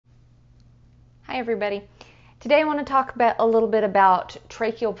Hi everybody. Today I want to talk about a little bit about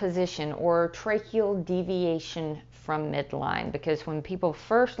tracheal position or tracheal deviation from midline, because when people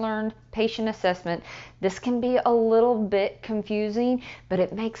first learn patient assessment, this can be a little bit confusing, but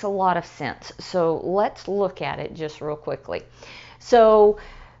it makes a lot of sense. So let's look at it just real quickly. So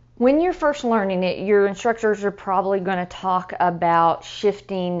when you're first learning it, your instructors are probably going to talk about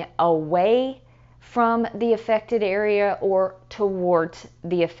shifting away from the affected area or towards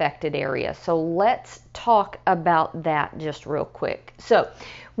the affected area. So let's talk about that just real quick. So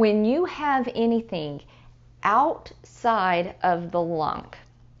when you have anything outside of the lung,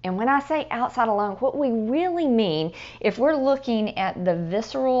 and when I say outside of the lung, what we really mean, if we're looking at the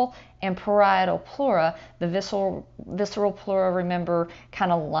visceral and parietal pleura, the visceral pleura, remember,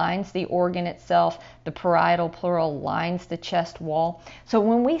 kind of lines the organ itself. The parietal pleura lines the chest wall. So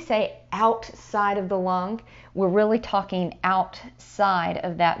when we say outside of the lung, we're really talking outside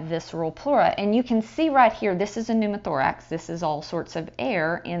of that visceral pleura. And you can see right here, this is a pneumothorax. This is all sorts of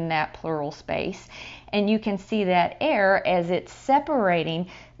air in that pleural space. And you can see that air, as it's separating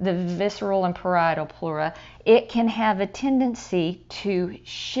the visceral and parietal pleura, it can have a tendency to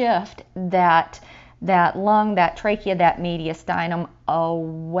shift that lung, that trachea, that mediastinum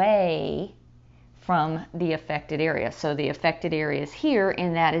away from the affected area. So the affected area is here,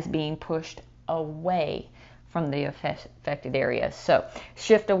 and that is being pushed away from the affected area. So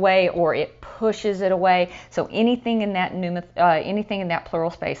shift away, or it pushes it away. So anything in that pleural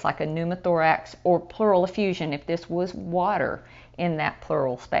space, like a pneumothorax or pleural effusion, if this was water in that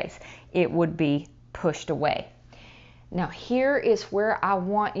pleural space, it would be pushed away. Now here is where I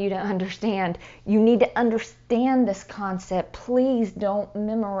want you to understand. You need to understand this concept. Please don't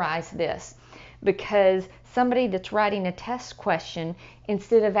memorize this, because somebody that's writing a test question,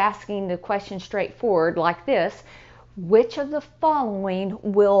 instead of asking the question straightforward like this, which of the following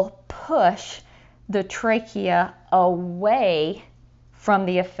will push the trachea away from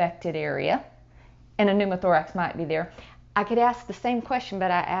the affected area, and a pneumothorax might be there, I could ask the same question,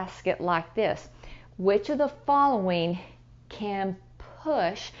 but I ask it like this: which of the following can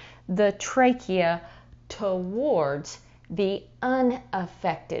push the trachea towards the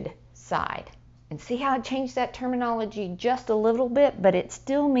unaffected side? And see how I changed that terminology just a little bit, but it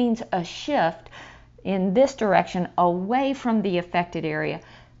still means a shift in this direction, away from the affected area,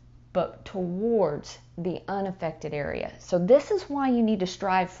 but towards the unaffected area. So this is why you need to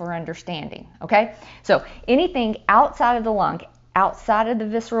strive for understanding, okay? So anything outside of the lung, outside of the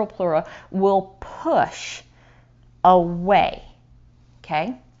visceral pleura, will push away,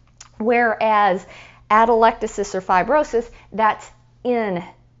 okay? Whereas atelectasis or fibrosis, that's in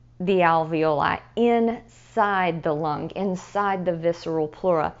the alveoli, inside the lung, inside the visceral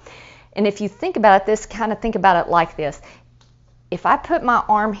pleura. And if you think about it, think about it like this. If I put my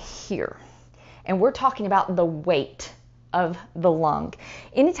arm here, and we're talking about the weight of the lung,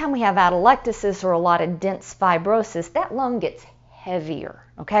 anytime we have atelectasis or a lot of dense fibrosis, that lung gets heavier,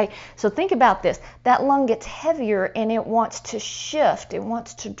 okay? So think about this. That lung gets heavier, and it wants to shift. It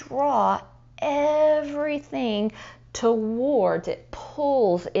wants to draw everything towards, it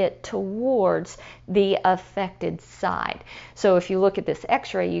pulls it towards the affected side. So if you look at this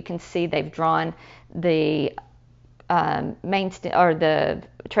x-ray, you can see they've drawn the the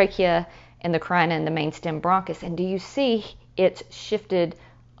trachea and the carina and the mainstem bronchus, and do you see it's shifted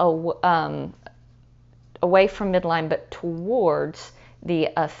away from midline but towards the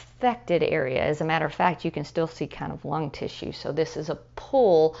affected area? As a matter of fact, you can still see kind of lung tissue. So this is a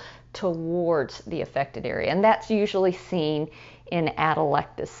pull towards the affected area, and that's usually seen in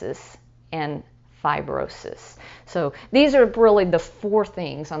atelectasis and fibrosis. So these are really the four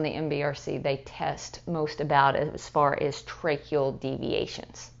things on the MBRC they test most about as far as tracheal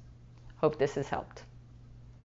deviations. Hope this has helped.